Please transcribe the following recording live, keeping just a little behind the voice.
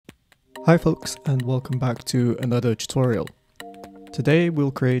Hi folks, and welcome back to another tutorial. Today we'll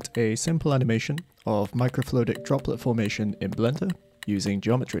create a simple animation of microfluidic droplet formation in Blender using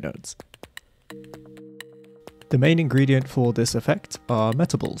geometry nodes. The main ingredient for this effect are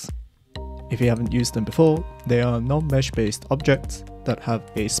metaballs. If you haven't used them before, they are non-mesh based objects that have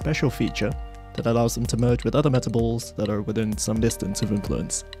a special feature that allows them to merge with other metaballs that are within some distance of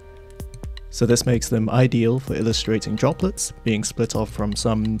influence. So this makes them ideal for illustrating droplets being split off from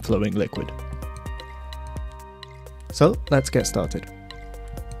some flowing liquid. So let's get started.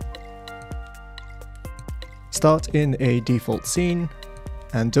 Start in a default scene,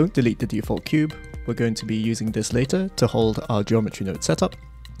 and don't delete the default cube. We're going to be using this later to hold our geometry node setup.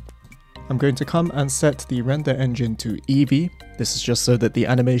 I'm going to come and set the render engine to Eevee. This is just so that the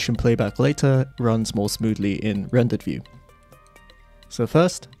animation playback later runs more smoothly in rendered view. So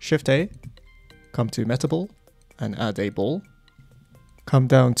first, Shift A, come to Metaball and add a ball. Come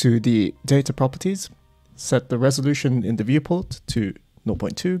down to the data properties, set the resolution in the viewport to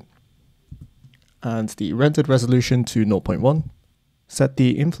 0.2 and the rendered resolution to 0.1. Set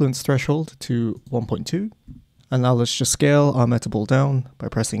the influence threshold to 1.2, and now let's just scale our metaball down by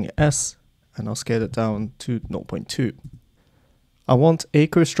pressing S, and I'll scale it down to 0.2. I want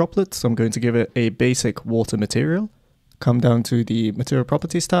aqueous droplet, so I'm going to give it a basic water material. Come down to the material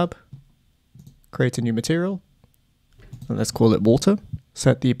properties tab, create a new material, and let's call it water.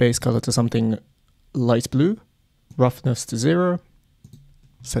 Set the base color to something light blue, roughness to 0,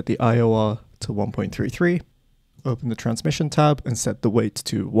 set the IOR to 1.33, open the transmission tab and set the weight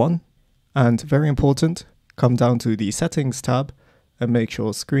to 1. And very important, come down to the settings tab and make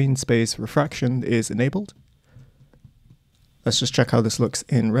sure screen space refraction is enabled. Let's just check how this looks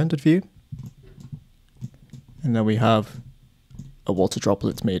in rendered view. And now we have a water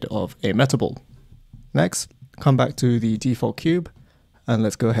droplet made of a metaball. Next, come back to the default cube and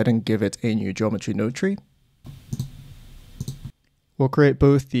let's go ahead and give it a new geometry node tree. We'll create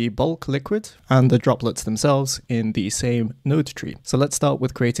both the bulk liquid and the droplets themselves in the same node tree. So let's start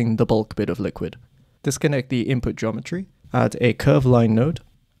with creating the bulk bit of liquid. Disconnect the input geometry, add a curve line node,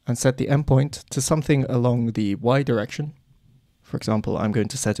 and set the endpoint to something along the Y direction. For example, I'm going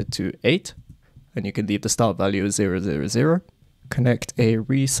to set it to 8, and you can leave the start value as 0, 0, 0. Connect a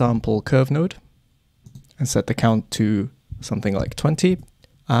resample curve node, and set the count to something like 20.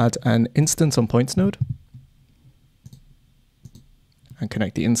 Add an instance on points node, and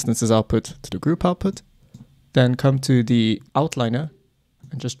connect the instances output to the group output. Then come to the outliner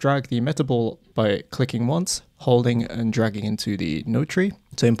and just drag the metaball by clicking once, holding and dragging into the node tree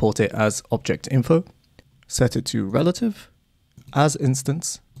to import it as object info. Set it to relative, as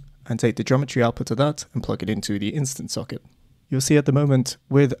instance, and take the geometry output of that and plug it into the instance socket. You'll see at the moment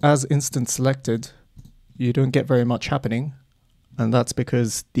with as instance selected, you don't get very much happening. And that's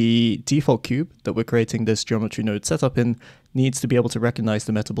because the default cube that we're creating this geometry node setup in needs to be able to recognize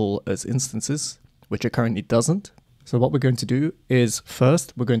the metaball as instances, which it currently doesn't. So what we're going to do is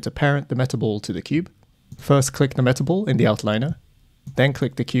first, we're going to parent the metaball to the cube. First click the metaball in the outliner, then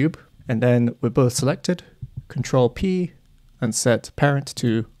click the cube, and then we're both selected, Control P, and set parent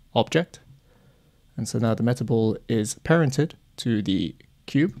to object. And so now the metaball is parented to the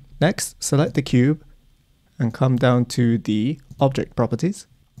cube. Next, select the cube and come down to the object properties.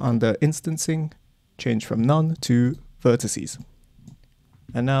 Under instancing, change from none to vertices.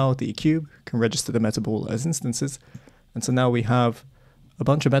 And now the cube can register the metaball as instances. And so now we have a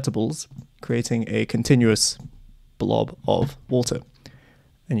bunch of metaballs creating a continuous blob of water.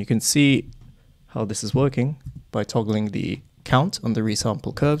 And you can see how this is working by toggling the count on the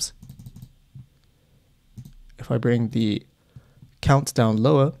resample curves. If I bring the count down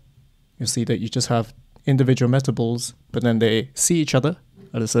lower, you'll see that you just have individual metaballs, but then they see each other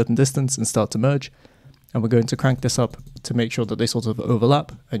at a certain distance and start to merge. And we're going to crank this up to make sure that they sort of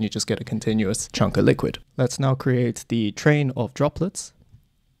overlap and you just get a continuous chunk of liquid. Let's now create the train of droplets.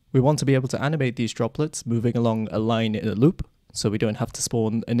 We want to be able to animate these droplets moving along a line in a loop, so we don't have to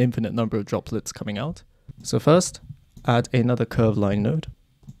spawn an infinite number of droplets coming out. So first, add another curve line node.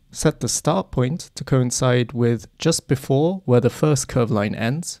 Set the start point to coincide with just before where the first curve line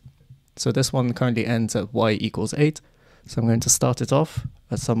ends. So this one currently ends at y equals 8. So I'm going to start it off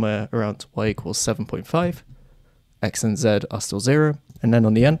at somewhere around y equals 7.5. X and Z are still 0. And then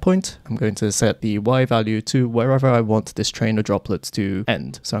on the endpoint, I'm going to set the y value to wherever I want this train of droplets to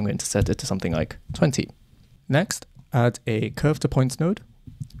end. So I'm going to set it to something like 20. Next, add a curve to points node,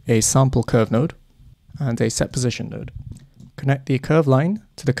 a sample curve node, and a set position node. Connect the curve line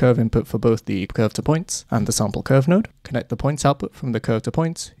to the curve input for both the curve to points and the sample curve node. Connect the points output from the curve to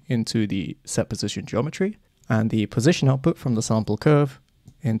points into the set position geometry, and the position output from the sample curve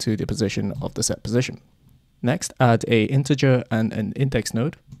into the position of the set position. Next, add an integer and an index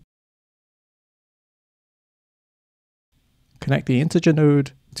node. Connect the integer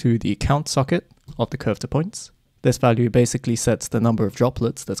node to the count socket of the curve to points. This value basically sets the number of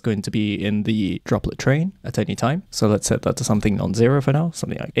droplets that's going to be in the droplet train at any time. So let's set that to something non-zero for now,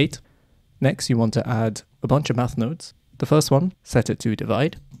 something like 8. Next, you want to add a bunch of math nodes. The first one, set it to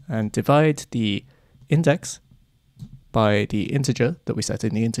divide, and divide the index by the integer that we set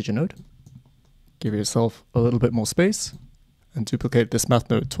in the integer node. Give yourself a little bit more space and duplicate this math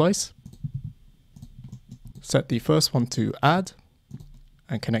node twice. Set the first one to add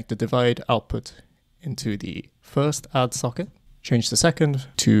and connect the divide output into the first add socket. Change the second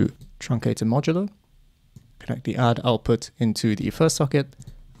to truncated modulo. Connect the add output into the first socket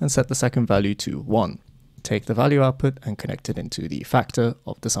and set the second value to 1. Take the value output and connect it into the factor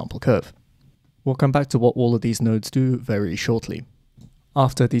of the sample curve. We'll come back to what all of these nodes do very shortly.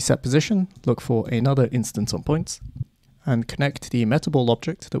 After the set position, look for another instance on points and connect the metaball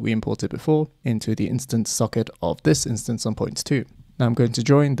object that we imported before into the instance socket of this instance on points too. Now I'm going to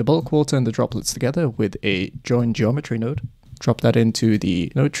join the bulk water and the droplets together with a join geometry node. Drop that into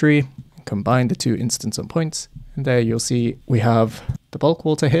the node tree, combine the two instance on points, and there you'll see we have the bulk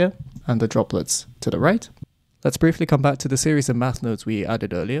water here and the droplets to the right. Let's briefly come back to the series of math nodes we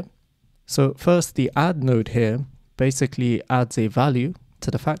added earlier. So first, the add node here basically adds a value to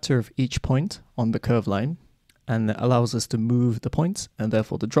the factor of each point on the curve line, and allows us to move the points and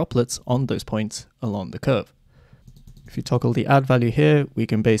therefore the droplets on those points along the curve. If you toggle the add value here, we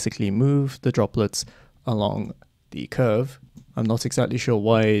can basically move the droplets along the curve. I'm not exactly sure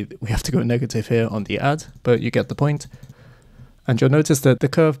why we have to go negative here on the add, but you get the point. And you'll notice that the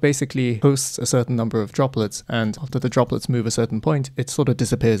curve basically hosts a certain number of droplets, and after the droplets move a certain point, it sort of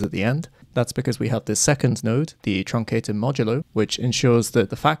disappears at the end. That's because we have this second node, the truncated modulo, which ensures that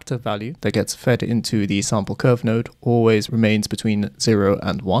the factor value that gets fed into the sample curve node always remains between 0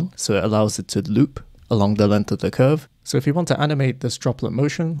 and 1, so it allows it to loop along the length of the curve. So if you want to animate this droplet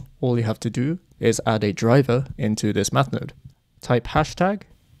motion, all you have to do is add a driver into this math node. Type hashtag,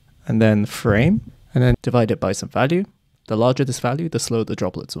 and then frame, and then divide it by some value. The larger this value, the slower the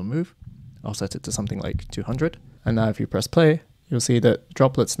droplets will move. I'll set it to something like 200. And now if you press play, you'll see that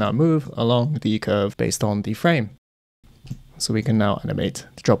droplets now move along the curve based on the frame. So we can now animate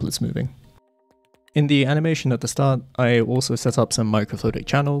the droplets moving. In the animation at the start, I also set up some microfluidic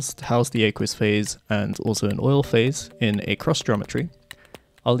channels to house the aqueous phase and also an oil phase in a cross geometry.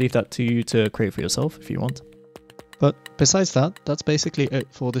 I'll leave that to you to create for yourself if you want. But besides that, that's basically it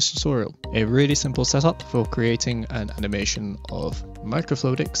for this tutorial. A really simple setup for creating an animation of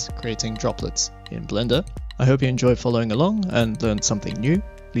microfluidics, creating droplets in Blender. I hope you enjoyed following along and learned something new.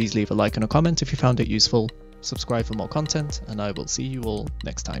 Please leave a like and a comment if you found it useful. Subscribe for more content, and I will see you all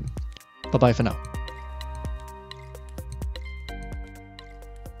next time. Bye bye for now.